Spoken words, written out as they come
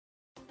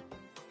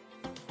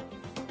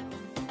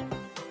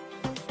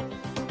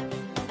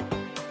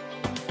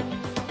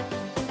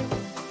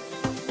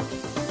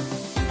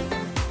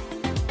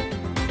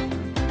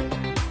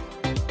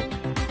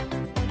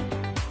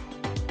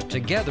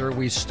Together,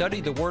 we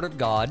study the Word of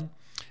God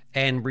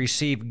and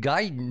receive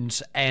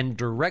guidance and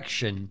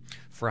direction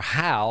for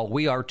how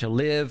we are to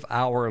live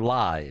our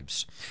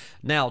lives.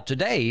 Now,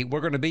 today, we're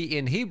going to be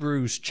in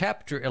Hebrews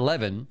chapter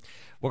 11.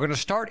 We're going to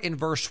start in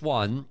verse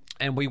 1,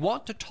 and we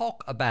want to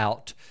talk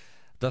about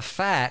the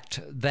fact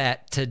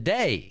that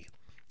today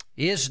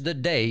is the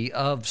day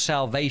of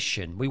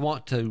salvation. We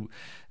want to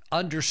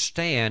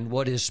understand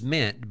what is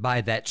meant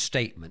by that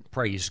statement.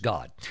 Praise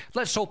God.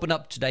 Let's open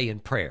up today in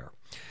prayer.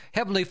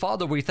 Heavenly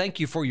Father, we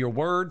thank you for your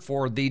word,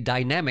 for the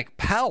dynamic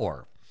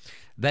power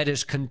that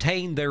is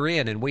contained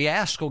therein. And we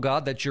ask, oh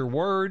God, that your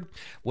word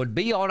would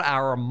be on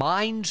our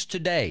minds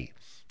today,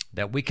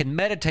 that we can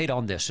meditate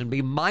on this and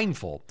be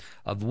mindful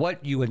of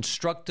what you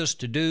instruct us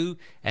to do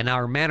and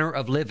our manner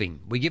of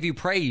living. We give you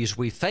praise.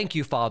 We thank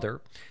you, Father,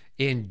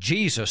 in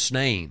Jesus'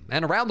 name.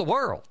 And around the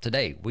world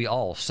today, we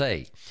all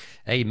say,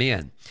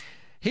 amen.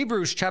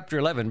 Hebrews chapter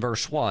 11,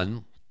 verse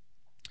 1,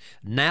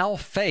 now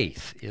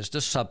faith is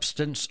the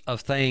substance of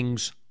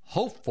things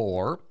hoped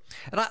for.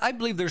 And I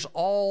believe we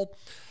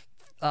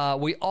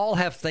all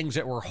have things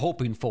that we're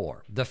hoping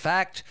for. The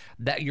fact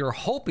that you're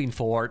hoping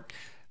for it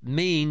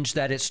means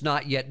that it's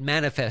not yet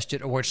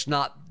manifested or it's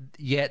not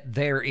yet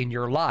there in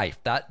your life.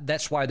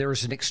 That's why there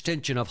is an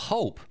extension of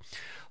hope.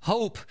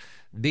 Hope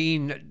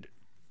being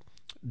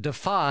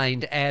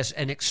defined as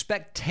an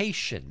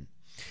expectation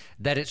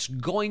that it's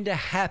going to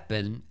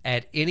happen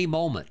at any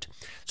moment.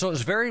 So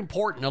it's very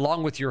important,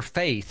 along with your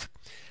faith,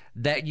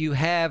 that you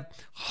have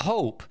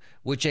hope,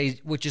 which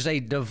is a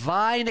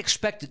divine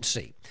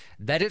expectancy,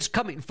 that it's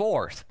coming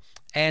forth,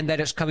 and that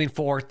it's coming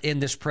forth in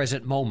this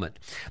present moment.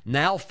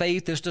 Now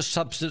faith is the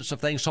substance of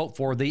things hoped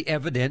for, the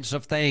evidence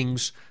of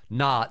things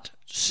not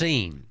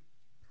seen.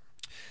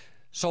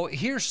 So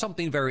here's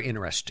something very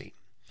interesting.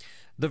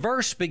 The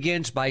verse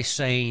begins by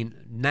saying,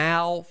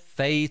 now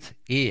faith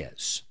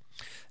is.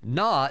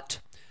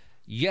 Not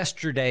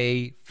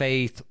yesterday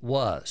faith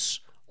was,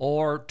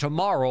 or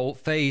tomorrow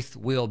faith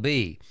will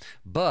be,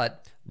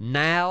 but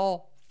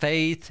now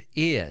faith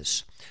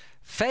is.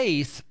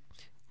 Faith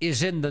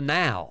is in the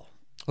now.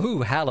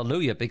 Ooh,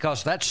 hallelujah,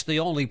 because that's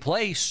the only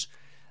place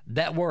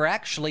that we're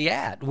actually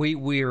at.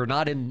 We are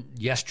not in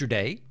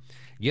yesterday.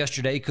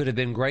 Yesterday could have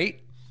been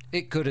great.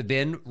 It could have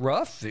been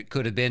rough. It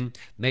could have been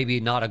maybe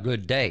not a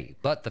good day.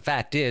 But the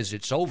fact is,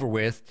 it's over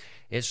with.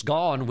 It's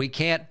gone. We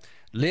can't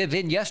live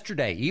in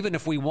yesterday. Even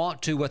if we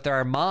want to, with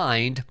our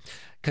mind,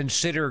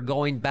 consider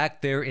going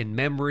back there in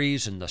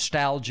memories and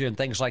nostalgia and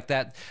things like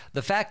that.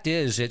 The fact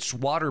is, it's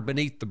water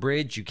beneath the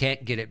bridge. You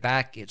can't get it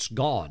back. It's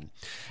gone.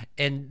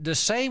 And the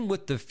same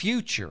with the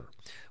future.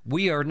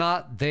 We are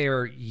not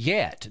there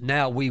yet.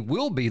 Now, we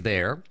will be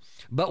there,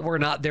 but we're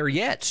not there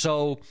yet.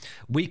 So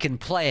we can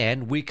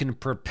plan, we can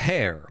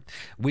prepare,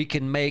 we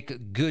can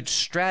make good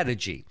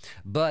strategy.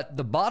 But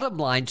the bottom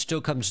line still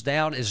comes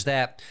down is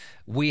that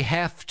we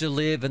have to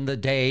live in the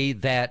day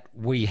that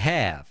we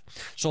have.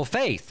 So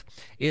faith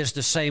is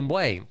the same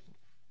way.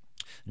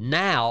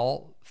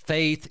 Now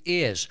faith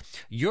is.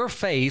 Your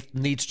faith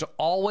needs to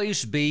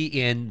always be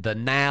in the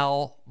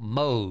now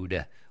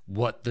mode.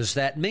 What does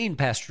that mean,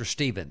 Pastor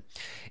Stephen?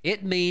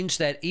 It means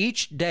that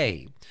each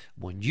day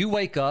when you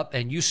wake up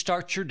and you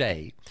start your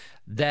day,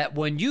 that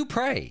when you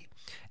pray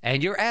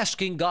and you're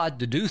asking God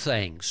to do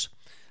things,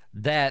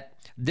 that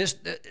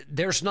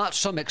there's not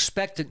some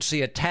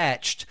expectancy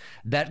attached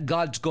that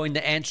God's going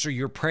to answer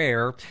your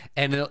prayer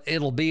and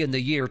it'll be in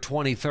the year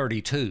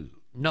 2032.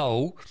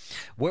 No,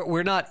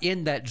 we're not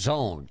in that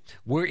zone.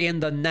 We're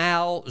in the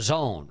now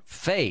zone.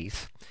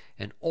 Faith,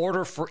 in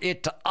order for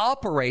it to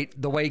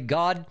operate the way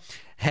God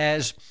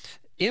has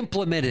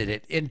implemented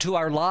it into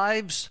our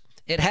lives,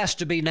 it has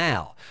to be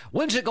now.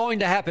 When's it going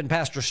to happen,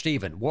 Pastor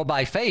Stephen? Well,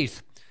 by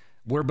faith,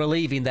 we're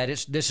believing that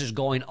this is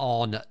going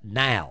on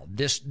now.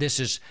 This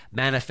is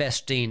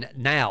manifesting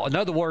now. In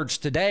other words,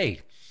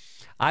 today,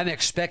 I'm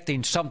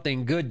expecting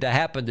something good to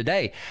happen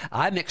today.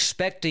 I'm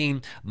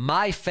expecting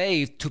my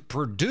faith to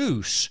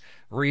produce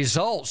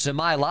results in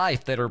my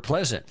life that are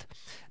pleasant,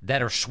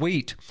 that are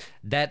sweet,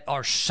 that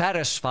are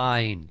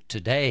satisfying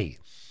today.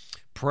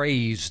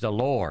 Praise the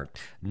Lord.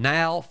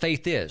 Now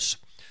faith is.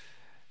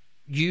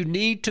 You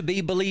need to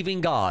be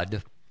believing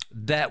God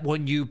that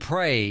when you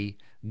pray,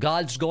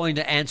 God's going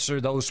to answer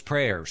those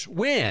prayers.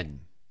 When?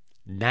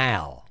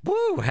 Now.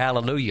 Woo,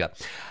 hallelujah.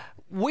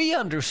 We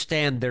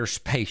understand there's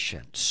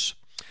patience.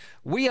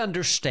 We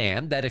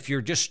understand that if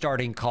you're just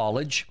starting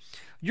college,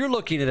 you're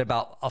looking at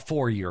about a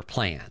 4-year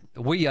plan.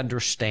 We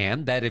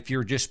understand that if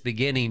you're just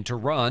beginning to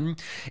run,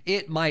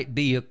 it might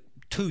be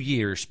 2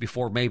 years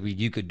before maybe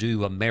you could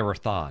do a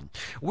marathon.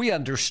 We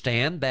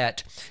understand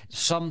that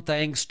some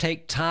things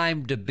take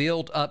time to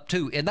build up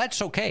to, and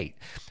that's okay.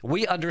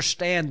 We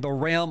understand the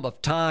realm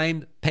of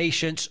time,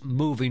 patience,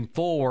 moving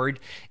forward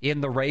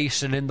in the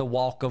race and in the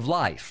walk of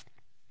life.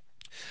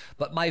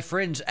 But my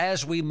friends,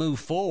 as we move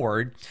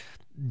forward,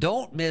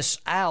 don't miss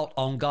out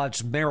on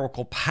God's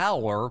miracle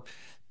power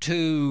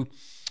to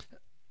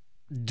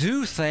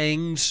do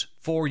things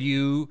for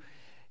you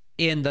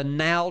in the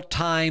now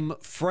time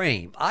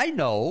frame. I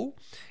know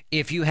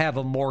if you have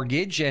a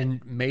mortgage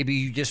and maybe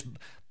you just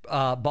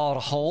bought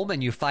a home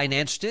and you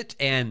financed it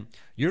and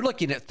you're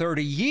looking at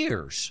 30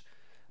 years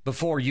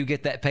before you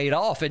get that paid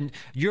off, and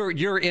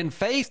you're in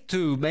faith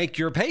to make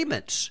your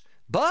payments.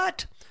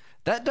 But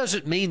that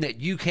doesn't mean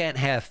that you can't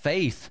have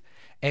faith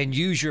and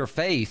use your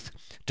faith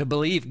to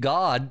believe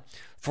God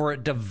for a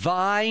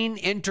divine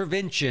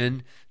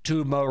intervention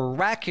to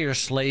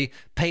miraculously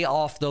pay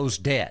off those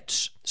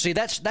debts. See,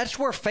 that's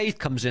where faith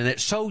comes in.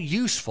 It's so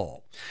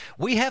useful.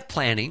 We have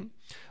planning.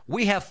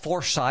 We have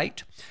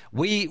foresight.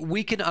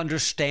 We can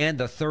understand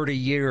the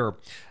 30-year,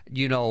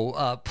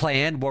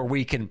 plan where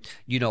we can,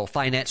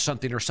 finance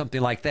something or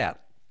something like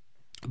that.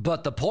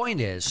 But the point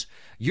is,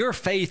 your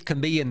faith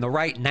can be in the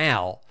right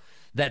now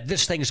that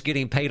this thing's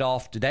getting paid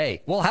off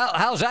today. Well,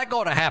 how's that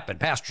going to happen,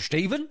 Pastor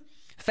Stephen?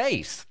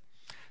 Faith.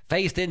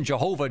 Faith in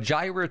Jehovah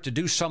Jireh to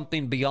do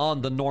something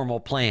beyond the normal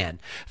plan.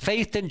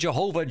 Faith in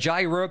Jehovah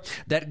Jireh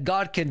that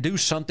God can do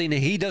something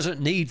and he doesn't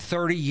need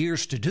 30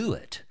 years to do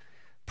it.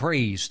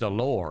 Praise the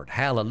Lord.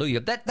 Hallelujah.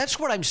 That's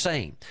what I'm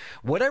saying.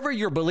 Whatever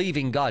you're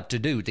believing God to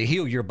do, to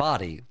heal your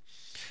body,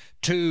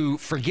 to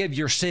forgive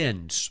your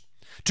sins,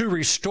 to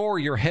restore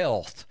your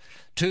health,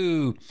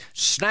 to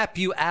snap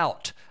you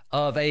out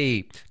of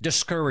a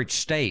discouraged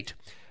state,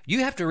 you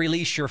have to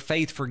release your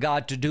faith for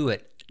God to do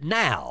it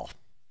now.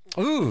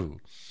 Ooh.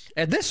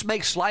 And this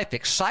makes life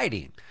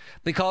exciting,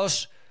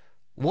 because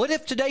what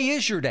if today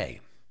is your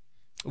day?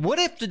 What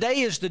if today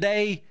is the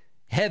day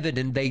heaven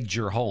invades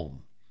your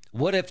home?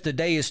 What if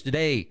today is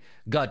today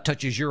God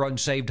touches your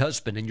unsaved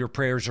husband and your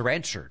prayers are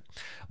answered?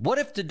 What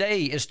if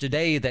today is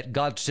today that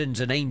God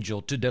sends an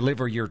angel to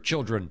deliver your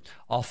children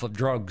off of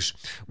drugs?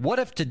 What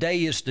if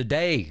today is the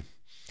day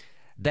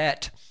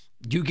that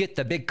you get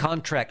the big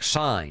contract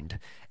signed,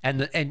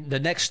 and the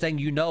next thing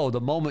you know,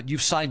 the moment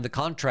you've signed the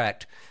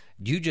contract,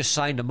 you just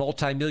signed a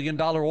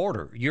multi-million-dollar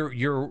order.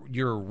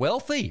 You're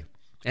wealthy,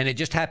 and it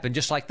just happened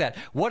just like that.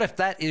 What if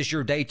that is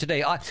your day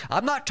today?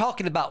 I'm not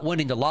talking about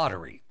winning the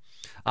lottery.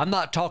 I'm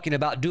not talking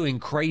about doing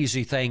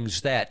crazy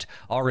things that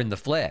are in the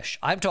flesh.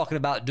 I'm talking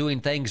about doing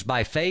things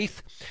by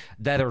faith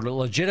that are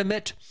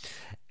legitimate,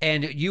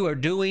 and you are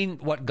doing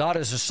what God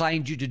has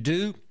assigned you to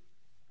do,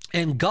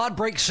 and God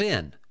breaks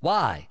in.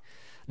 Why?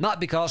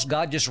 Not because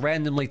God just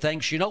randomly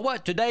thinks, you know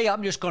what, today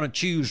I'm just going to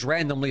choose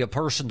randomly a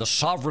person to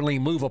sovereignly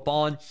move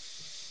upon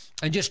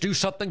and just do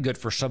something good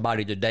for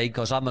somebody today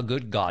because I'm a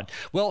good God.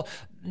 Well,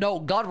 no,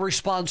 God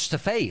responds to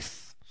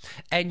faith.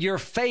 And your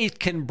faith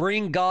can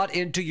bring God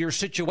into your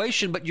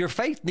situation, but your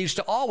faith needs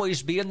to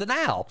always be in the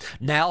now.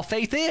 Now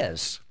faith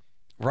is,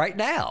 right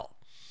now.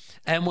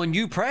 And when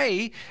you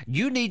pray,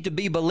 you need to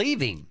be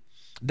believing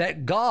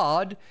that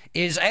God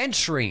is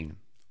answering.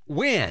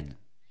 When?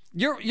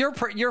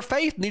 Your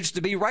faith needs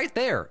to be right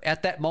there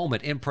at that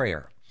moment in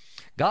prayer.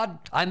 God,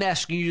 I'm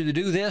asking you to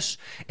do this,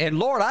 and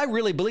Lord, I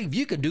really believe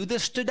you can do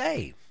this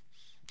today.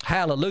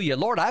 Hallelujah.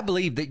 Lord, I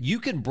believe that you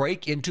can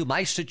break into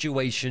my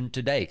situation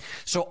today.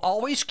 So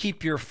always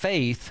keep your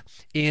faith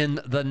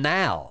in the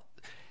now.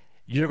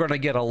 You're going to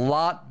get a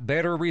lot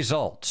better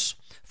results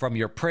from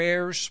your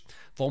prayers,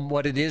 from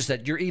what it is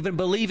that you're even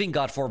believing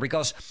God for,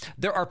 because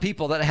there are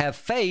people that have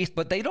faith,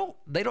 but they don't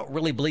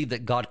really believe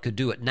that God could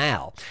do it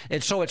now.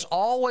 And so it's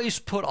always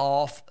put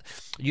off,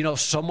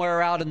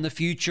 somewhere out in the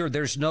future.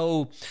 There's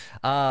no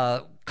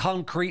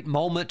concrete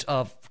moment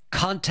of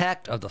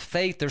contact of the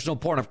faith. There's no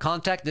point of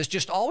contact. There's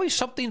just always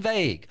something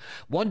vague.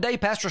 One day,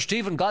 Pastor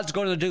Stephen, God's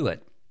going to do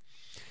it.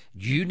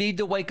 You need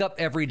to wake up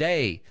every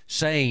day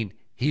saying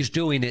he's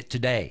doing it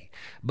today,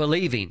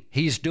 believing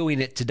he's doing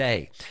it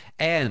today.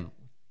 And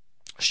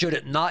should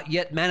it not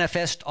yet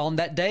manifest on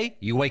that day,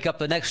 you wake up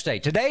the next day.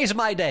 Today's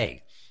my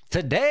day.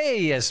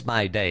 Today is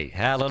my day.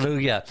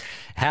 Hallelujah.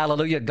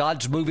 Hallelujah.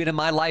 God's moving in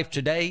my life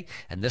today,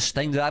 and this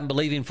thing that I'm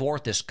believing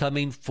forth is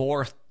coming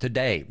forth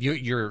today.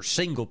 You're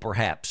single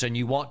perhaps, and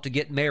you want to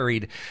get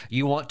married.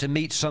 You want to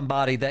meet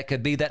somebody that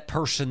could be that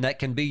person that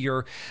can be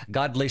your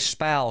godly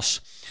spouse.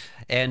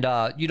 And,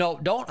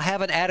 don't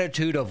have an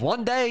attitude of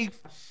one day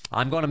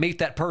I'm going to meet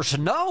that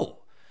person. No,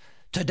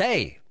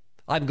 today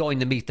I'm going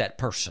to meet that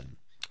person.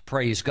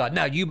 Praise God.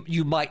 Now,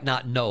 you might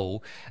not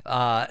know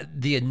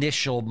the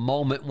initial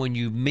moment when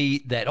you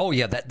meet that, oh,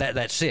 yeah,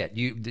 that's it.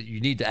 You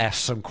need to ask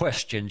some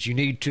questions. You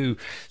need to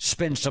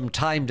spend some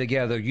time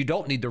together. You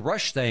don't need to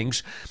rush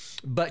things,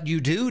 but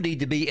you do need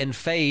to be in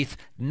faith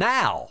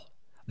now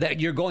that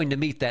you're going to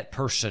meet that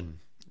person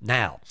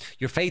now.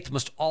 Your faith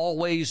must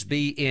always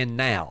be in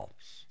now.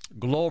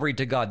 Glory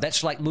to God.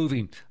 That's like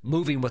moving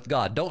with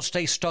God. Don't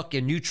stay stuck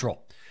in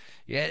neutral.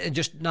 Yeah, and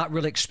just not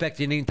really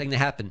expecting anything to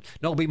happen.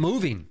 No, be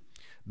moving.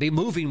 Be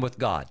moving with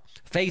God.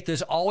 Faith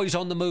is always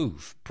on the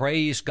move.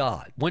 Praise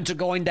God. When's it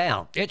going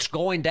down? It's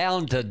going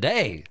down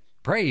today.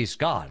 Praise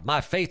God.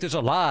 My faith is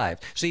alive.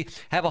 See,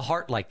 have a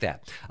heart like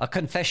that, a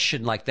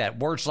confession like that,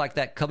 words like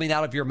that coming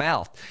out of your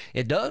mouth.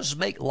 It does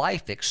make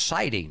life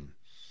exciting,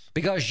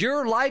 because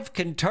your life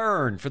can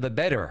turn for the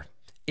better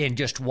in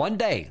just one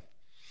day.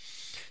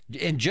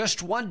 In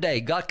just one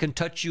day, God can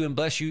touch you and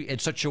bless you in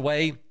such a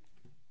way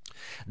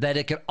that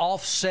it can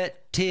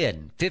offset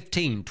 10,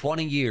 15,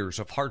 20 years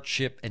of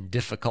hardship and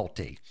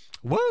difficulty.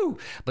 Woo!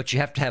 But you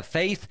have to have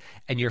faith,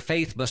 and your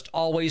faith must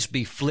always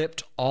be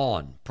flipped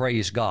on.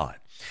 Praise God.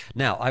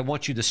 Now, I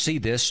want you to see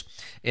this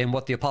in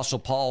what the Apostle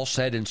Paul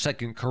said in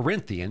 2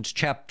 Corinthians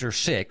chapter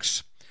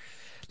 6.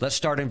 Let's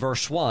start in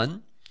verse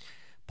 1.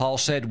 Paul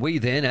said, "We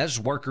then, as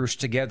workers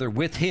together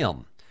with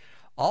him,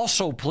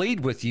 also plead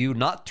with you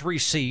not to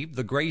receive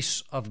the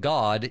grace of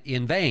God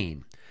in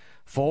vain.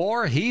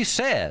 For he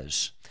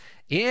says,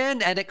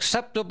 in an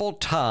acceptable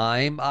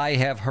time I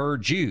have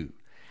heard you,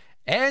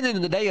 and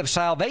in the day of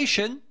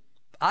salvation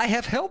I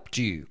have helped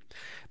you.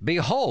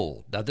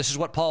 Behold," now this is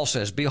what Paul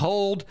says,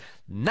 "behold,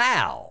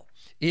 now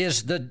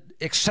is the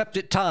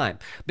accepted time.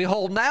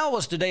 Behold, now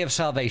is the day of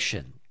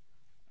salvation."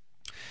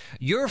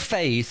 Your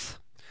faith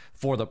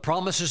for the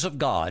promises of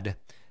God,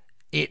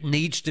 it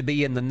needs to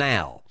be in the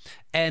now.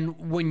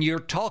 And when you're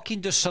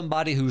talking to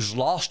somebody who's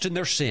lost in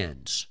their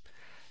sins,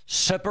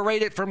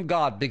 separated from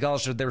God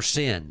because of their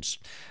sins,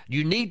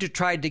 you need to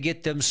try to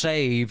get them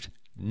saved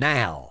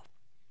now.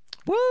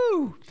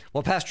 Woo!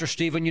 Well, Pastor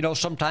Stephen,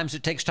 sometimes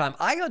it takes time.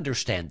 I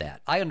understand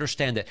that.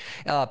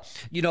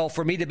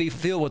 For me to be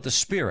filled with the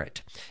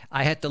Spirit,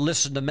 I had to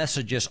listen to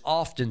messages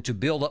often to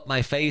build up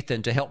my faith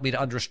and to help me to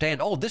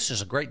understand, this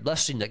is a great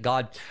blessing that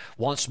God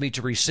wants me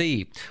to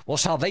receive. Well,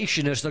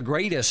 salvation is the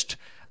greatest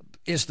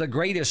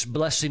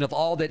blessing of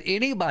all that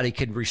anybody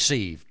can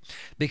receive,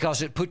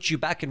 because it puts you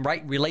back in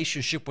right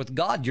relationship with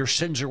God. Your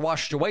sins are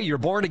washed away. You're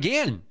born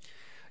again.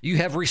 You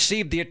have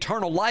received the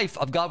eternal life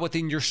of God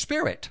within your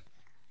spirit.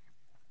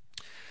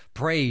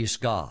 Praise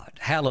God.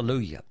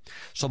 Hallelujah.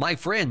 So my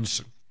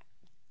friends,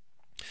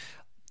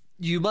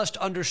 you must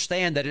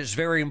understand that it's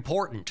very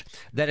important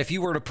that if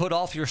you were to put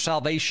off your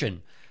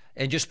salvation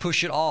and just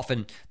push it off,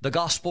 and the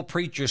gospel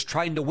preachers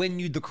trying to win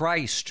you to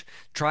Christ,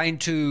 trying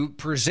to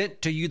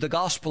present to you the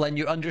gospel, and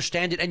you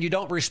understand it and you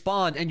don't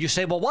respond, and you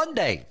say, well, one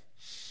day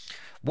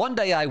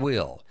I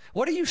will.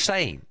 What are you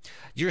saying?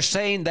 You're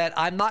saying that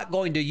I'm not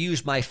going to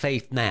use my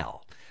faith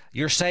now.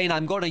 You're saying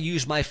I'm going to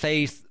use my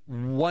faith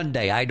one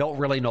day. I don't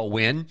really know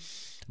when,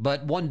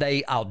 but one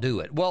day I'll do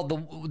it. Well,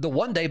 the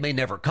one day may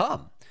never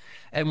come.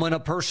 And when a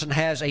person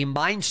has a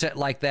mindset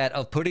like that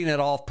of putting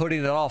it off,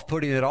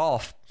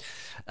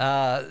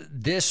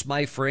 this,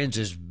 my friends,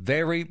 is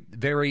very,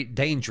 very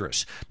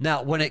dangerous.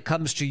 Now, when it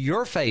comes to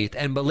your faith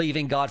and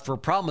believing God for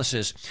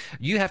promises,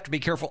 you have to be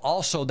careful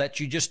also that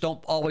you just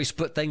don't always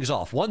put things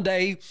off. One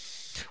day,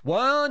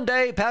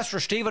 Pastor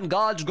Stephen,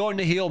 God's going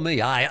to heal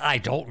me. I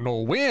don't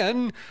know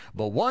when,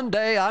 but one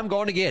day I'm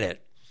going to get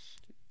it.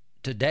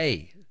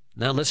 Today,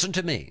 now listen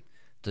to me.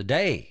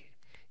 Today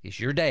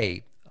is your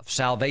day of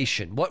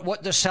salvation.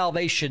 What does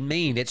salvation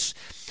mean?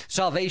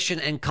 Salvation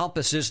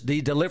encompasses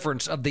the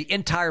deliverance of the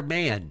entire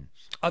man,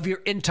 of your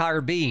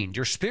entire being,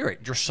 your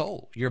spirit, your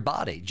soul, your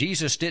body.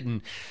 Jesus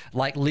didn't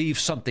leave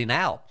something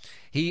out.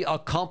 He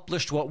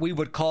accomplished what we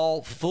would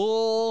call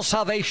full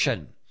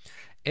salvation.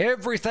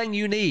 Everything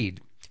you need,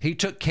 he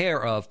took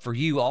care of for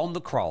you on the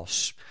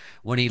cross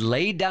when he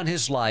laid down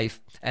his life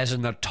as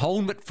an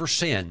atonement for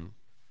sin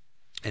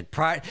and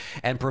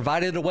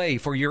provided a way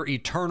for your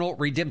eternal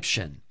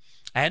redemption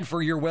and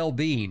for your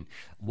well-being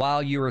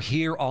while you're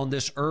here on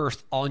this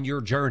earth on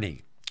your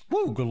journey.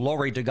 Woo,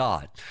 glory to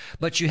God.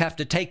 But you have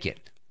to take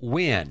it.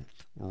 When?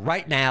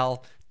 Right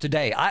now,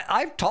 today.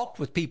 I've talked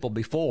with people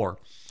before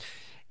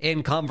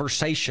in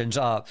conversations,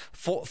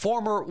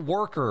 former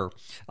worker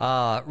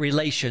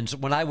relations.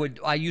 When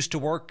I used to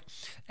work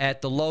at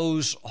the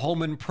Lowe's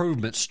home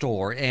improvement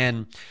store,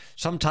 and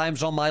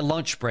sometimes on my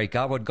lunch break,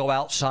 I would go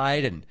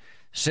outside and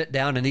sit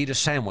down and eat a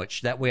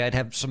sandwich. That way I'd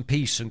have some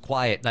peace and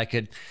quiet, and I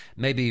could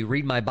maybe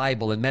read my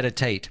Bible and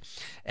meditate.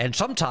 And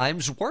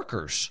sometimes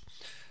workers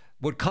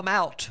would come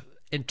out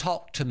and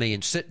talk to me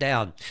and sit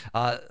down,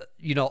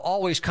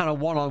 always kind of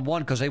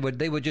one-on-one, because they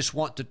would just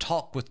want to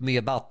talk with me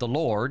about the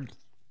Lord.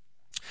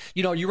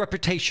 Your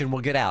reputation will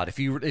get out. If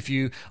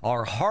you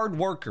are a hard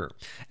worker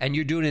and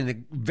you're doing a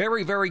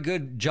very, very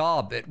good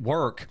job at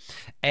work,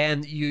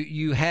 and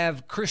you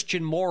have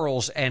Christian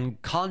morals and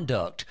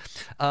conduct,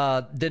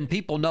 then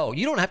people know.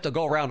 You don't have to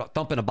go around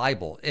thumping a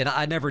Bible, and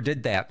I never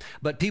did that,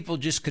 but people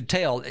just could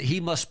tell he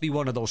must be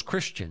one of those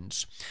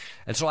Christians.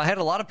 And so I had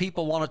a lot of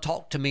people want to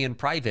talk to me in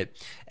private,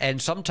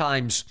 and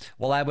sometimes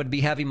while I would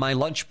be having my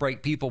lunch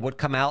break, people would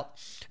come out,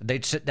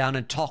 they'd sit down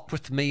and talk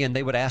with me, and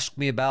they would ask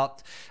me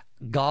about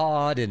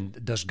God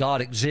and does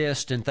God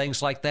exist and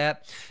things like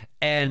that.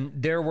 And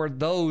there were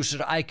those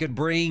that I could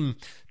bring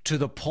to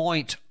the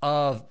point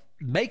of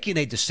making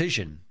a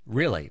decision,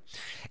 really.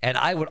 And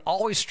I would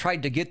always try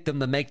to get them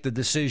to make the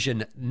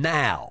decision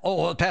now.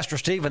 Oh, Pastor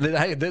Stephen,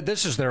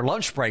 this is their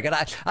lunch break. And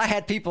I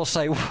had people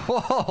say,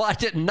 whoa, I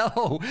didn't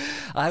know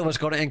I was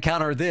going to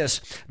encounter this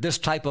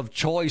type of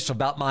choice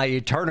about my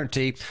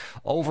eternity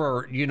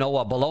over,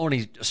 a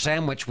bologna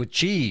sandwich with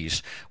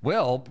cheese.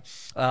 Well,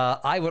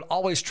 I would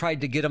always try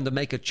to get them to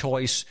make a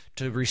choice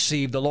to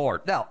receive the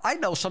Lord. Now, I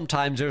know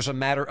sometimes there's a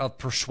matter of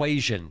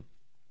persuasion,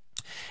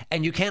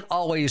 and you can't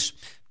always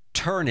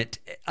turn it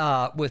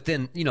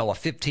within, a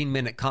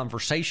 15-minute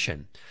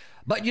conversation.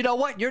 But you know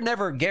what? You're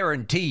never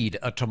guaranteed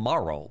a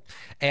tomorrow.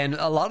 And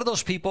a lot of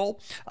those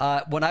people,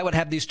 when I would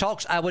have these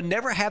talks, I would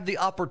never have the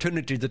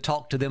opportunity to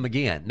talk to them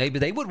again. Maybe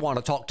they would want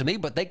to talk to me,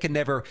 but they can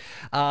never.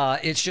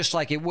 It's just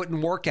like it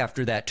wouldn't work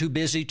after that. Too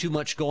busy, too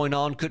much going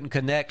on, couldn't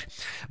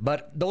connect.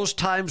 But those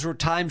times were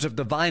times of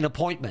divine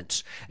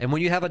appointments. And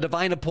when you have a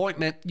divine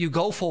appointment, you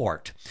go for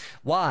it.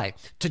 Why?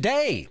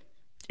 Today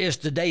is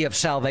the day of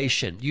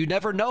salvation. You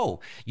never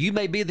know. You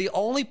may be the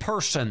only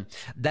person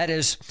that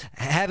is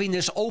having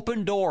this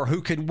open door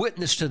who can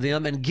witness to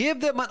them and give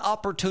them an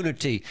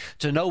opportunity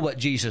to know what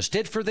Jesus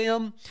did for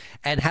them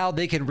and how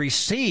they can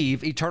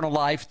receive eternal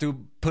life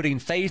through putting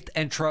faith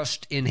and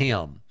trust in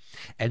Him.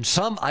 And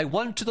some I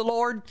won to the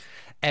Lord,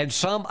 and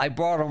some I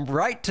brought them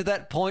right to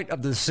that point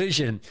of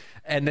decision,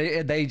 and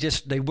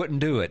they wouldn't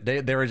do it.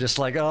 They were just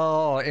like,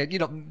 oh, and, you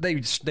know, they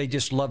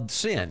just loved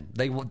sin.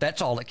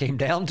 That's all it came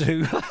down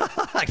to.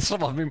 Like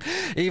some of them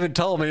even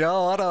told me,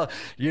 oh,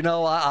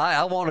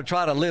 I want to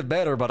try to live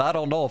better, but I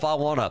don't know if I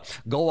want to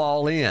go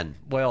all in.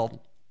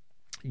 Well,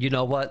 you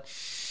know what?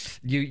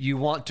 You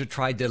want to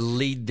try to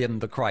lead them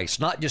to Christ,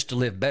 not just to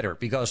live better,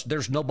 because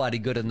there's nobody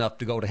good enough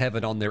to go to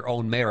heaven on their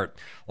own merit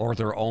or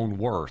their own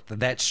worth.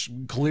 That's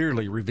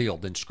clearly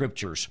revealed in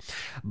scriptures.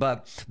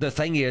 But the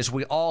thing is,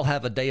 we all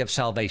have a day of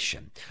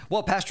salvation.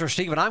 Well, Pastor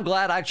Stephen, I'm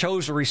glad I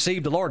chose to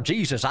receive the Lord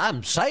Jesus.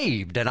 I'm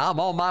saved and I'm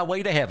on my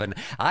way to heaven.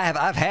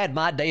 I've had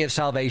my day of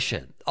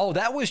salvation. Oh,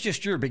 that was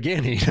just your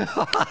beginning.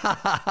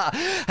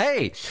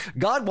 Hey,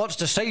 God wants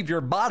to save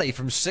your body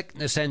from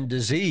sickness and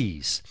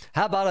disease.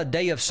 How about a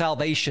day of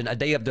salvation, a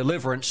day of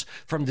deliverance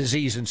from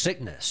disease and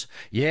sickness?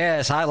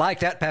 Yes, I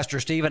like that, Pastor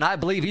Stephen. I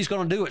believe He's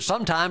going to do it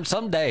sometime,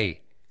 someday.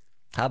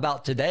 How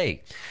about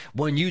today?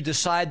 When you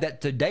decide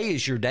that today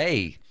is your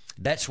day,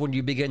 that's when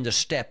you begin to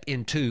step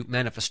into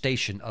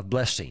manifestation of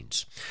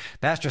blessings.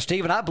 Pastor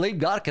Stephen, I believe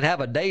God can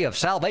have a day of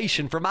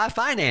salvation for my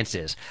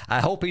finances. I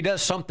hope He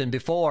does something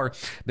before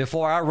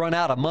I run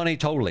out of money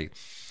totally.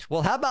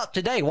 Well, how about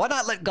today? Why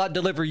not let God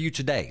deliver you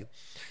today?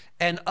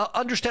 And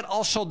understand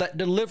also that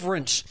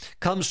deliverance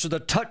comes to the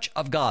touch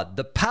of God,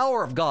 the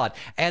power of God,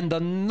 and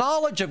the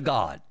knowledge of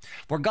God,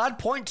 where God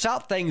points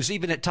out things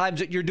even at times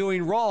that you're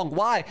doing wrong.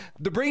 Why?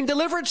 To bring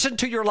deliverance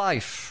into your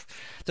life.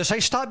 To say,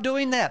 stop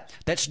doing that.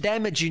 That's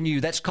damaging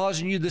you. That's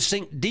causing you to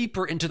sink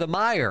deeper into the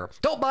mire.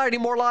 Don't buy any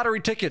more lottery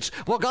tickets.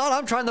 Well, God,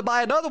 I'm trying to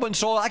buy another one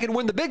so I can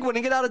win the big one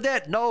and get out of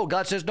debt. No,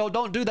 God says, no,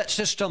 don't do that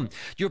system.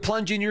 You're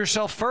plunging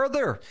yourself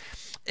further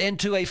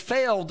into a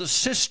failed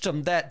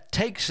system that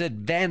takes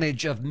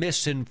advantage of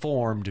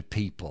misinformed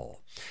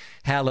people.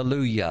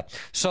 Hallelujah.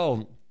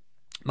 So,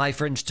 my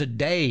friends,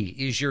 today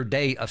is your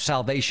day of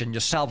salvation.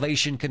 Your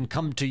salvation can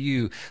come to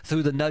you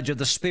through the nudge of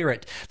the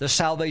Spirit. The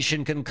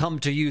salvation can come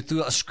to you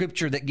through a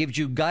scripture that gives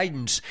you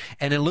guidance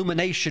and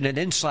illumination and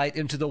insight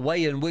into the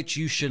way in which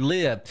you should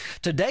live.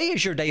 Today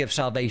is your day of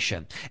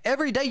salvation.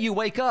 Every day you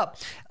wake up,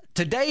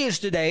 today is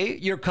the day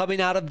you're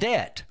coming out of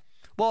debt.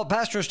 Well,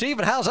 Pastor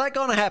Stephen, how's that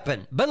going to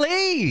happen?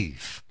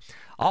 Believe.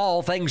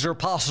 All things are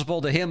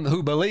possible to him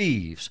who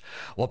believes.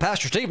 Well,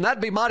 Pastor Stephen, that'd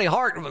be mighty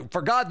hard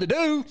for God to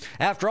do.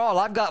 After all,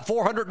 I've got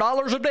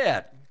 $400 of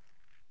debt.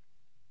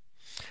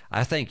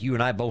 I think you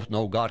and I both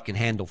know God can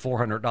handle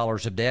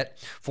 $400 of debt,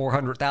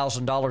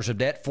 $400,000 of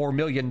debt, $4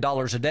 million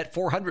of debt,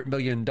 $400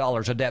 million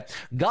of debt.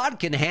 God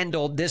can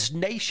handle this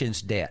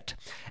nation's debt.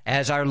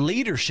 As our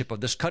leadership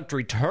of this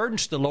country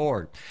turns to the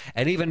Lord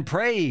and even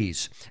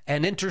prays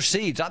and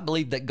intercedes, I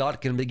believe that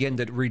God can begin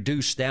to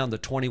reduce down the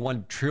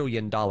 $21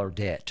 trillion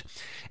debt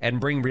and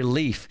bring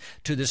relief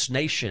to this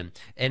nation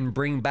and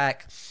bring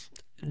back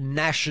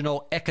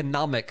national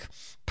economic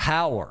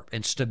power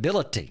and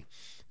stability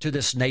to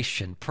this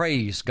nation.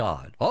 Praise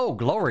God. Oh,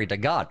 glory to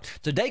God.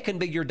 Today can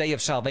be your day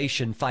of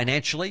salvation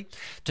financially.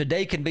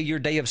 Today can be your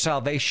day of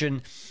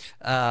salvation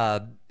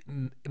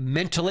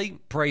mentally.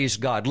 Praise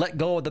God. Let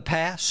go of the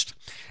past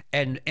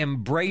and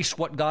embrace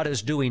what God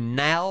is doing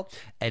now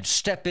and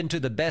step into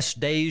the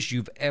best days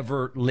you've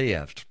ever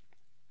lived.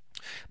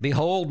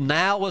 Behold,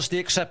 now is the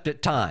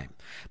accepted time.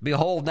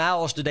 Behold,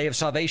 now is the day of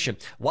salvation.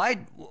 Why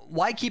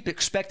keep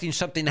expecting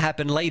something to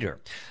happen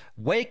later?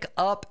 Wake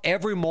up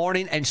every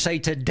morning and say,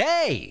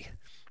 today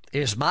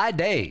is my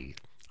day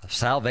of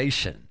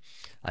salvation.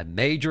 A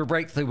major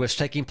breakthrough is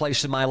taking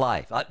place in my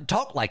life.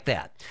 Talk like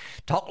that.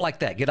 Talk like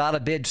that. Get out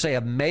of bed, say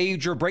a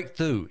major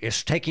breakthrough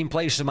is taking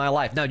place in my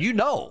life. Now, you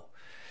know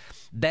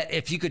that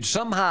if you could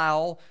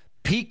somehow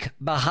peek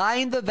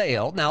behind the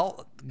veil,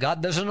 now,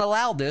 God doesn't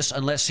allow this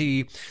unless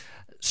He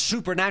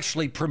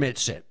supernaturally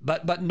permits it.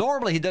 But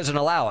normally He doesn't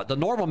allow it. The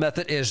normal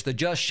method is the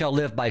just shall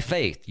live by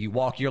faith. You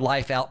walk your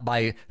life out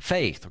by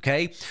faith,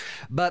 okay?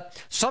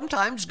 But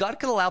sometimes God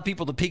can allow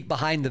people to peek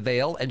behind the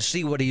veil and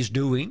see what He's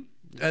doing.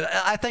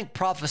 I think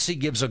prophecy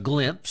gives a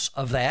glimpse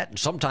of that, and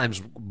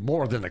sometimes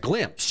more than a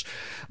glimpse.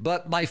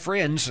 But my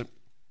friends,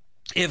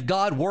 if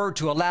God were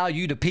to allow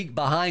you to peek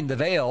behind the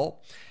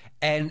veil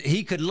and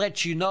He could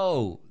let you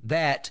know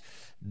that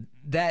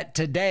that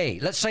today,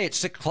 let's say it's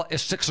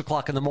 6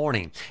 o'clock in the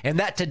morning, and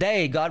that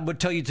today, God would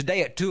tell you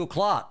today at 2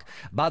 o'clock,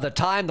 by the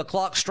time the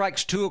clock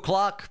strikes 2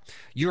 o'clock,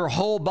 your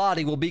whole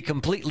body will be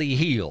completely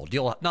healed.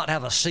 You'll not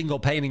have a single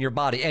pain in your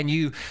body. And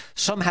you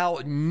somehow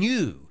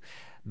knew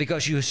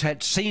because you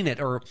had seen it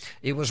or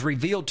it was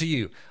revealed to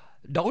you.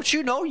 Don't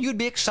you know you'd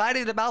be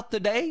excited about the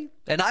day?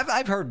 And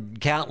I've heard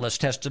countless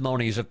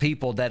testimonies of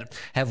people that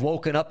have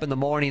woken up in the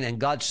morning and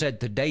God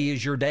said, today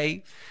is your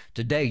day.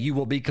 Today you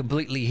will be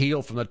completely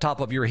healed from the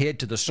top of your head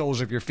to the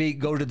soles of your feet.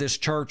 Go to this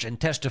church and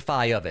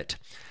testify of it.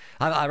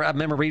 I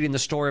remember reading the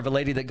story of a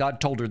lady that God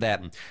told her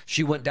that. And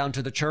she went down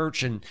to the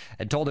church and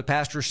told the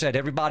pastor, said,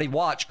 everybody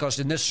watch, because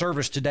in this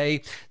service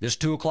today, this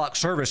 2 o'clock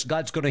service,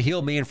 God's going to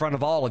heal me in front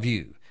of all of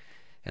you.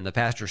 And the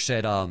pastor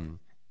said,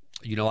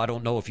 you know, I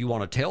don't know if you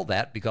want to tell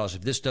that, because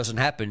if this doesn't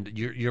happen,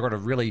 you're going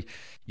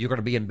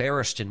to be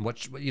embarrassed. And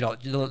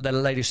the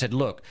lady said,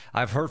 look,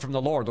 I've heard from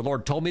the Lord. The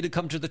Lord told me to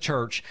come to the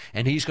church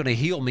and he's going to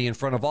heal me in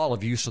front of all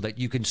of you so that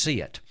you can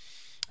see it.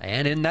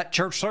 And in that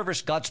church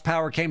service, God's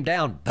power came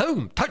down,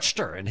 boom, touched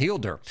her and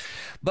healed her.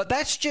 But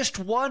that's just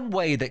one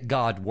way that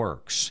God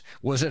works.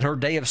 Was it her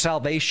day of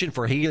salvation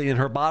for healing in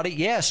her body?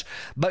 Yes.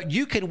 But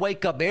you can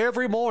wake up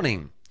every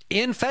morning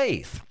in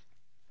faith,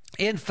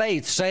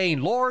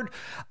 saying, Lord,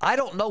 I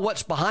don't know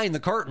what's behind the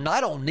curtain.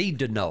 I don't need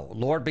to know,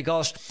 Lord,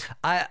 because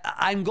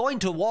I'm going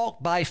to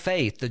walk by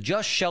faith. The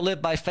just shall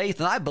live by faith.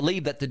 And I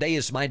believe that today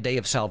is my day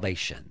of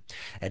salvation.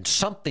 And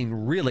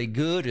something really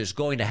good is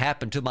going to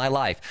happen to my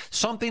life.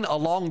 Something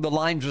along the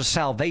lines of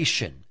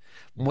salvation,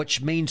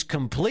 which means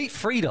complete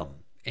freedom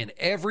in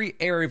every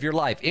area of your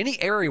life.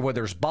 Any area where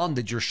there's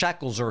bondage or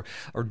shackles or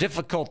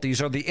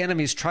difficulties or the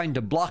enemy's trying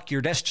to block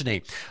your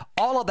destiny.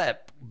 All of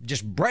that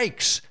just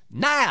breaks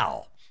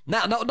now.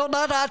 Now, no,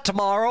 not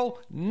tomorrow,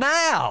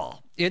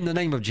 now, in the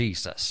name of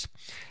Jesus.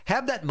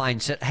 Have that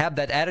mindset, have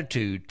that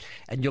attitude,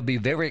 and you'll be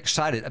very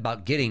excited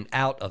about getting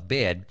out of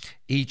bed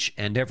each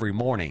and every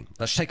morning.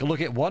 Let's take a look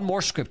at one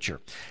more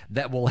scripture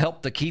that will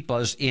help to keep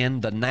us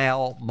in the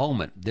now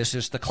moment. This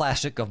is the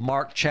classic of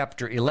Mark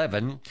chapter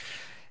 11,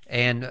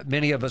 and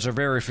many of us are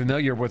very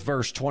familiar with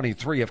verse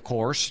 23, of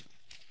course,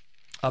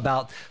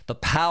 about the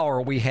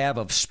power we have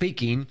of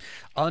speaking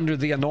under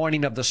the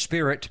anointing of the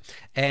Spirit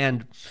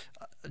and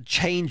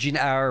changing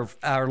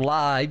our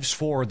lives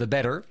for the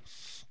better,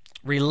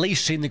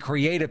 releasing the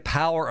creative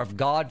power of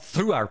God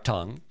through our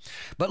tongue.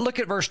 But look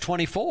at verse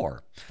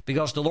 24,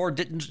 because the Lord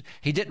didn't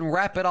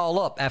wrap it all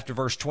up after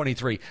verse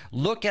 23.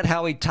 Look at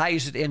how he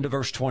ties it into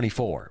verse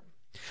 24.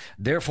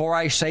 Therefore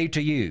I say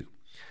to you,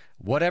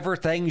 whatever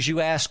things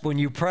you ask when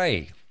you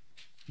pray,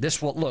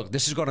 this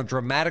is going to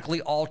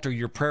dramatically alter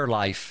your prayer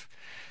life,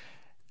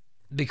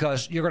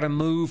 because you're going to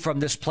move from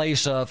this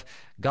place of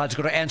God's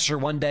going to answer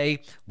one day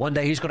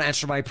he's going to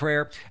answer my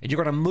prayer, and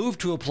you're going to move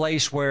to a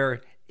place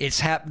where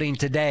it's happening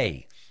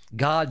today.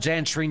 God's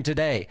answering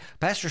today.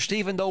 Pastor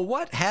Stephen, though,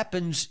 what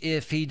happens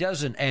if he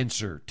doesn't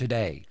answer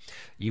today?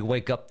 You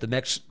wake up the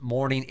next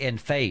morning in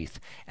faith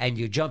and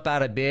you jump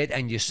out of bed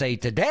and you say,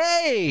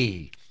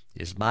 today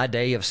is my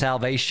day of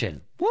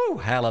salvation. Woo,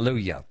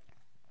 hallelujah.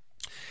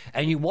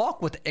 And you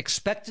walk with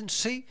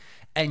expectancy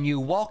and you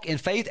walk in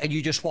faith and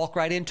you just walk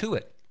right into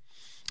it.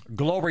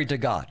 Glory to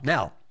God.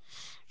 Now,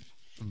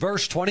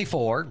 verse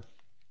 24,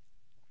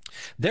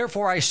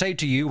 therefore I say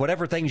to you,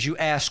 whatever things you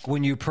ask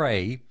when you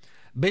pray,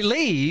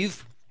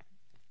 believe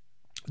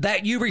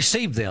that you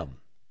receive them.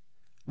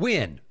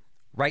 When?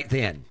 Right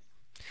then.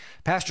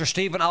 Pastor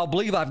Stephen, I'll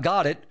believe I've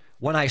got it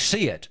when I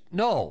see it.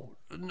 No,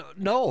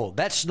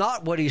 that's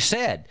not what he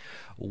said.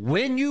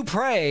 When you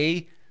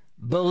pray,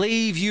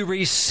 believe you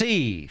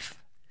receive.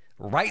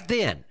 Right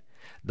then.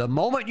 The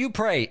moment you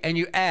pray and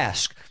you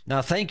ask,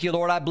 now thank you,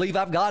 Lord, I believe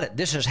I've got it.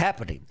 This is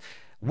happening.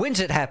 When's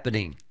it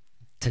happening?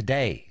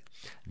 Today.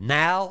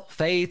 Now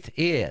faith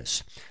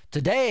is.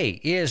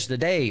 Today is the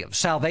day of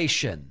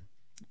salvation.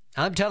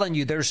 I'm telling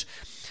you,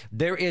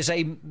 there is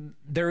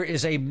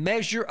a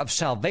measure of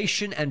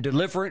salvation and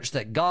deliverance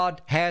that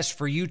God has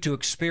for you to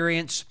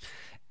experience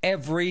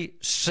every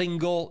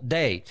single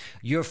day.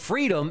 Your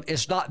freedom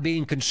is not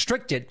being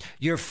constricted.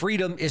 Your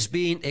freedom is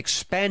being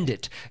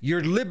expanded.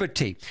 Your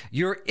liberty,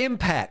 your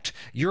impact,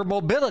 your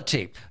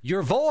mobility,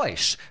 your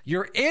voice,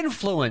 your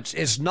influence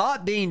is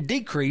not being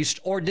decreased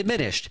or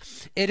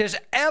diminished. It is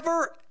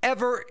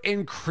ever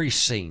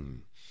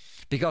increasing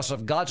because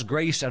of God's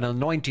grace and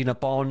anointing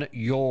upon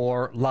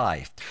your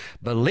life.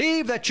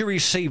 Believe that you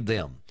received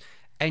them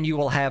and you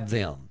will have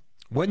them.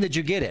 When did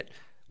you get it?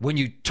 When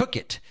you took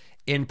it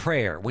in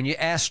prayer, when you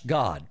ask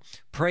God.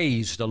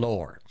 Praise the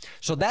Lord.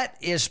 So that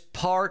is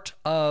part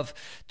of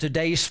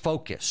today's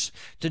focus.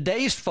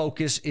 Today's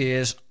focus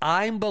is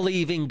I'm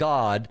believing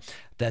God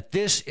that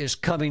this is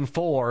coming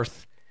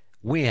forth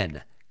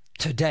when?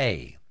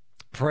 Today.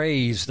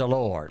 Praise the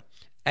Lord.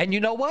 And you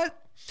know what?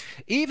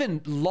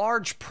 Even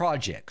large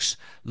projects,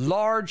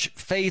 large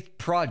faith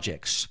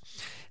projects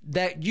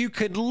that you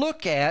could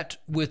look at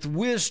with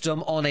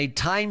wisdom on a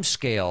time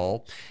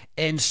scale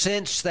and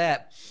sense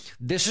that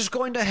this is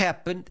going to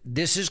happen,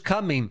 this is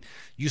coming.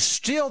 You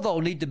still,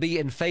 though, need to be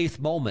in faith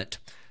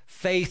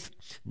faith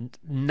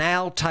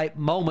now type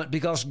moment,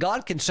 because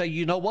God can say,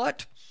 you know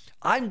what?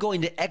 I'm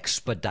going to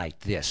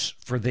expedite this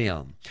for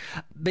them.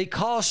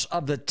 Because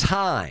of the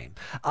time,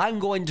 I'm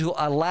going to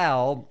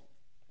allow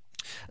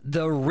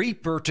the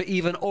reaper to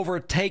even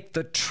overtake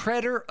the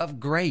treader of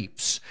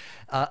grapes.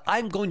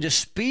 I'm going to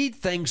speed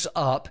things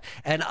up,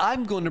 and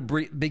I'm going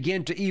to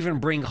begin to even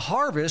bring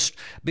harvest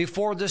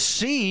before the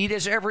seed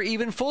is ever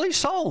even fully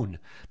sown,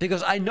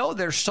 because I know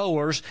they're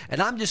sowers,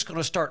 and I'm just going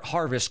to start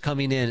harvest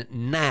coming in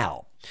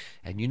now.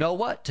 And you know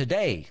what?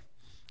 Today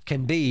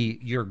can be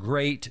your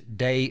great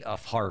day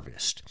of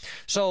harvest.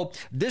 So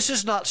this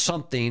is not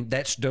something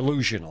that's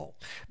delusional.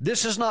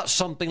 This is not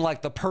something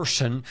like the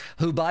person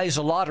who buys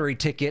a lottery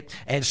ticket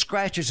and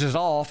scratches it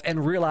off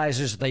and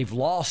realizes they've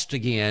lost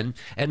again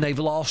and they've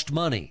lost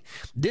money.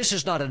 This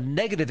is not a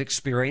negative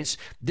experience.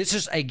 This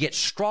is a get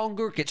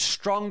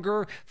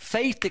stronger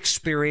faith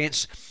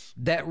experience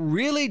that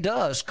really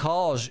does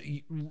cause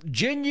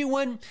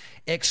genuine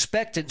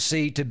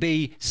expectancy to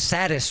be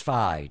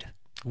satisfied.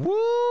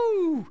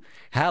 Woo!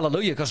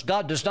 Hallelujah, because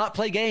God does not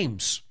play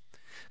games.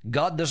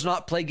 God does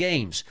not play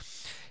games.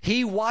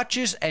 He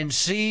watches and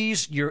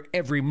sees your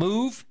every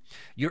move,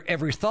 your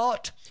every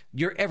thought,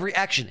 your every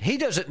action. He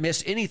doesn't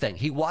miss anything.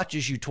 He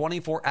watches you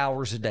 24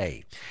 hours a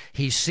day.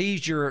 He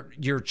sees your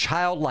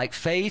childlike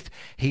faith.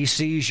 He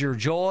sees your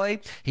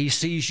joy. He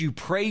sees you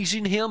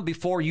praising Him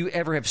before you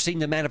ever have seen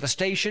the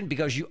manifestation,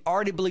 because you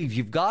already believe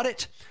you've got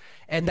it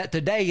and that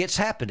today it's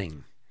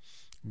happening.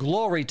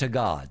 Glory to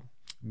God.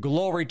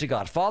 Glory to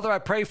God. Father, I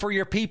pray for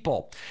your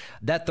people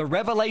that the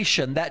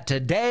revelation that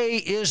today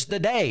is the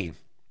day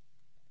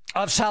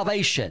of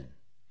salvation,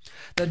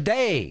 the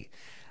day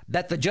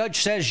that the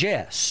judge says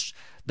yes,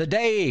 the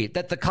day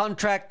that the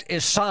contract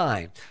is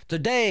signed, the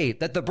day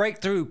that the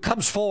breakthrough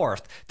comes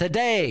forth,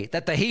 today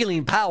that the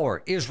healing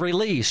power is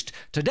released,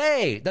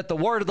 today that the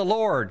word of the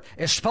Lord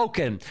is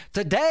spoken,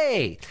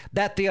 today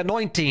that the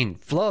anointing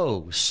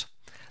flows,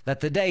 that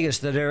the day is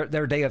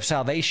their day of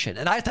salvation.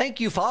 And I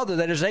thank you, Father,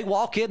 that as they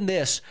walk in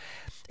this,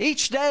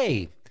 each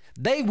day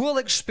they will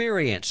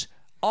experience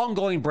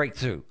ongoing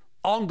breakthrough,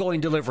 ongoing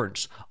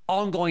deliverance,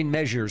 ongoing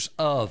measures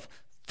of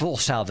full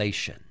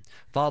salvation.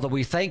 Father,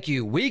 we thank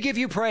you. We give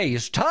you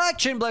praise.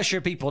 Touch and bless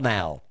your people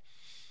now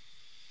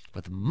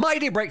with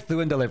mighty breakthrough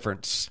and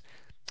deliverance.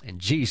 In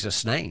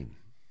Jesus' name,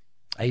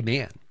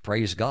 amen.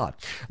 Praise God.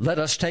 Let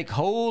us take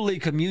Holy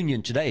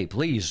Communion today.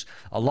 Please,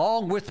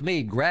 along with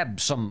me, grab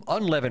some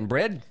unleavened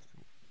bread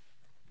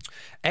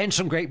and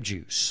some grape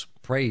juice.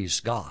 Praise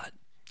God.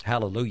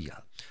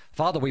 Hallelujah.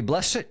 Father, we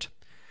bless it.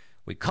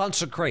 We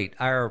consecrate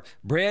our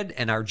bread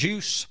and our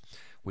juice.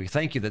 We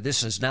thank you that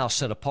this is now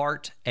set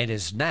apart and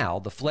is now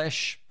the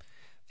flesh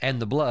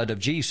and the blood of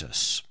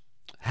Jesus.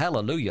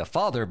 Hallelujah.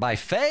 Father, by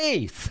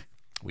faith,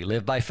 we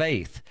live by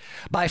faith.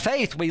 By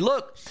faith, we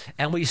look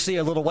and we see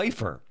a little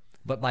wafer.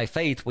 But by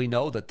faith, we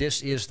know that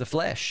this is the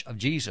flesh of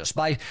Jesus.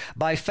 By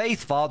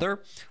faith,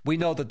 Father, we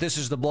know that this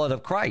is the blood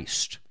of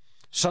Christ.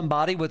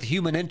 Somebody with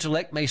human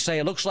intellect may say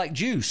it looks like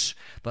juice.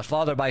 But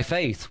Father, by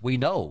faith, we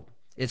know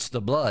it's the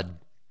blood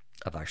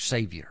of our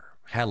Savior.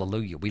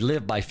 Hallelujah. We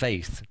live by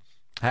faith.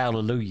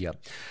 Hallelujah.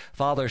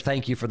 Father,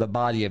 thank you for the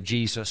body of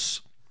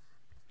Jesus.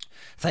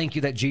 Thank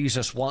you that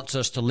Jesus wants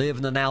us to live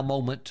in the now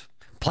moment.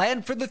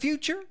 Plan for the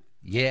future?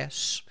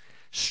 Yes.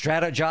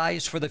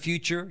 Strategize for the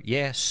future?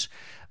 Yes.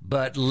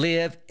 But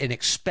live in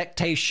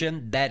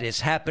expectation that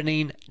is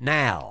happening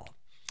now.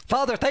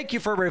 Father, thank you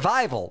for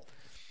revival.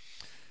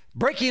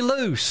 Breaking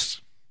loose.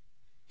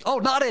 Oh,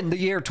 not in the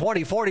year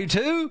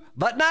 2042,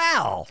 but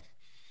now.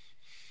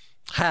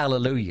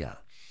 Hallelujah.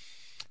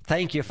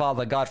 Thank you,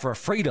 Father God, for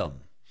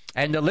freedom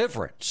and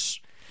deliverance.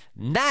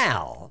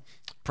 Now,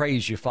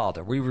 praise you,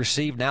 Father. We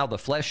receive now the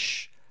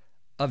flesh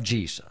of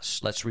Jesus.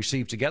 Let's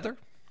receive together.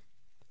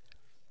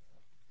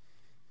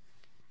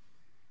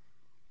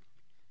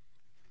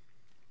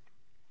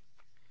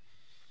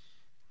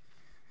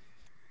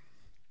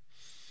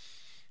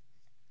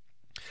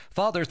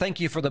 Father, thank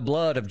you for the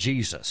blood of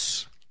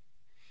Jesus.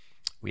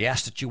 We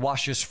ask that you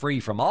wash us free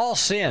from all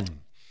sin.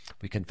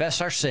 We confess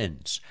our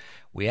sins.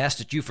 We ask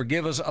that you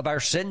forgive us of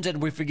our sins,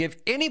 and we forgive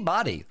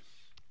anybody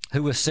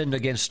who has sinned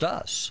against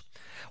us.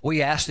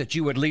 We ask that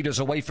you would lead us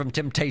away from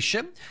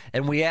temptation,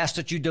 and we ask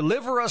that you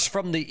deliver us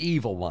from the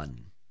evil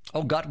one.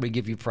 Oh God, we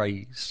give you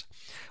praise.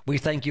 We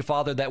thank you,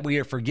 Father, that we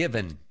are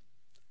forgiven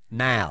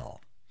now.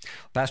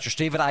 Pastor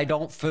Stephen, I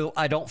don't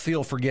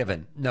feel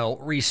forgiven. No,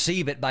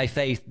 receive it by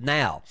faith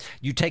now.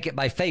 You take it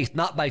by faith,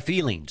 not by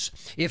feelings.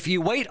 If you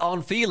wait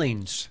on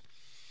feelings,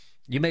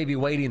 you may be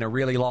waiting a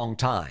really long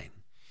time.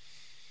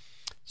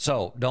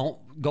 So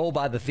don't go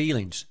by the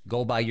feelings.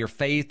 Go by your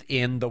faith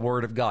in the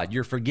Word of God.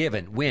 You're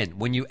forgiven. When?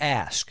 When you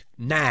ask.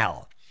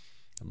 Now.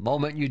 The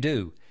moment you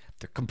do,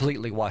 they're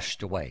completely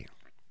washed away.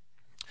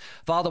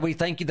 Father, we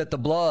thank you that the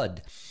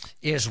blood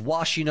is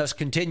washing us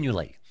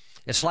continually.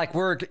 It's like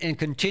we're in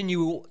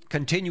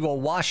continual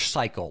wash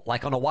cycle,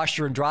 like on a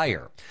washer and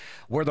dryer,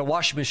 where the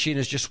washing machine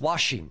is just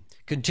washing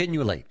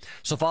continually.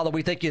 So, Father,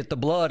 we thank you that the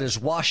blood is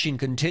washing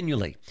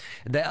continually,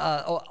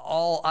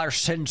 all our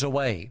sins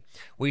away.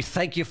 We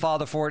thank you,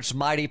 Father, for its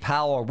mighty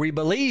power. We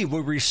believe we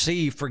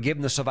receive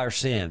forgiveness of our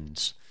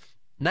sins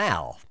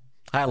now.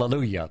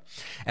 Hallelujah.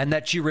 And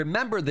that you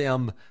remember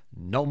them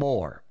no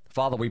more.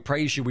 Father, we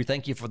praise you. We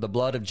thank you for the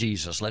blood of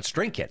Jesus. Let's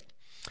drink it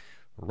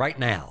right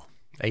now.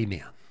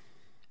 Amen.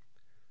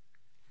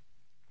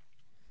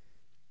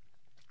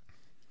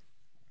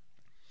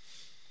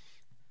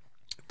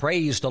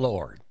 Praise the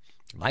Lord.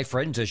 My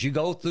friends, as you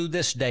go through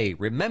this day,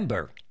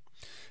 remember,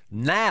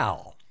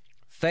 now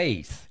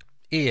faith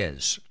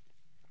is.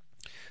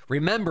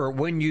 Remember,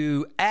 when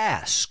you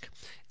ask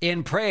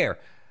in prayer,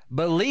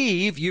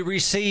 believe you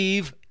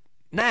receive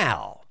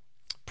now.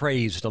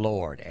 Praise the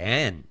Lord.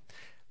 And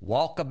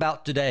walk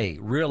about today,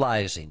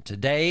 realizing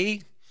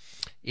today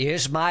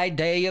is my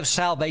day of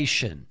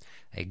salvation.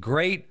 A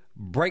great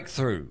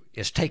breakthrough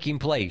is taking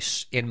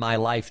place in my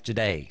life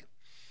today.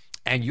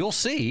 And you'll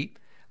see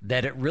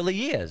that it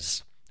really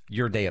is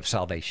your day of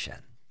salvation.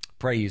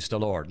 Praise the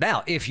Lord.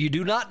 Now, if you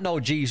do not know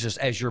Jesus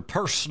as your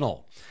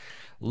personal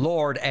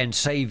Lord and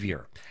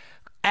Savior,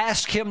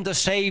 ask him to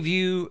save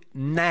you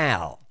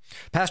now.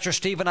 Pastor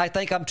Stephen, I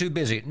think I'm too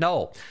busy.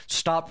 No,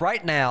 stop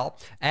right now.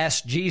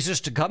 Ask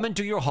Jesus to come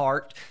into your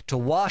heart, to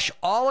wash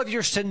all of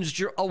your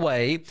sins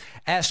away.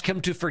 Ask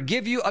him to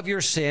forgive you of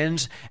your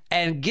sins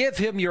and give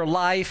him your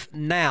life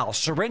now.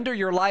 Surrender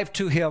your life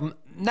to him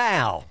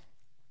now,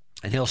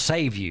 and he'll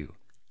save you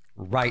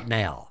right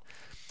now.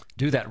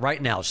 Do that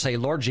right now. Say,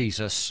 Lord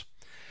Jesus,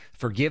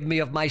 forgive me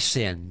of my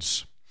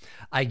sins.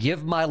 I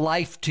give my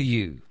life to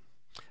you.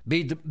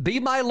 Be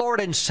my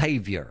Lord and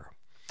Savior.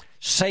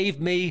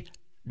 Save me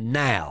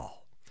now.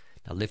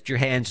 Now lift your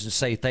hands and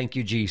say, thank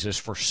you, Jesus,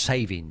 for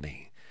saving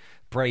me.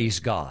 Praise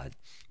God.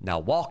 Now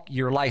walk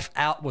your life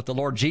out with the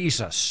Lord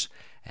Jesus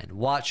and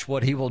watch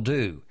what he will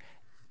do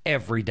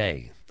every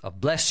day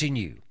of blessing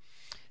you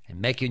and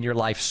making your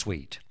life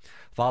sweet.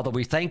 Father,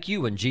 we thank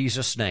you in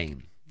Jesus'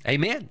 name.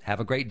 Amen.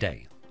 Have a great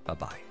day.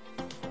 Bye-bye.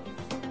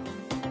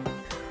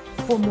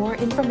 For more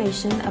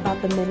information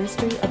about the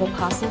ministry of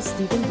Apostle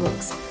Stephen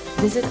Brooks,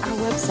 visit our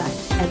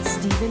website at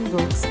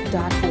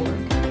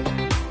stephenbrooks.org.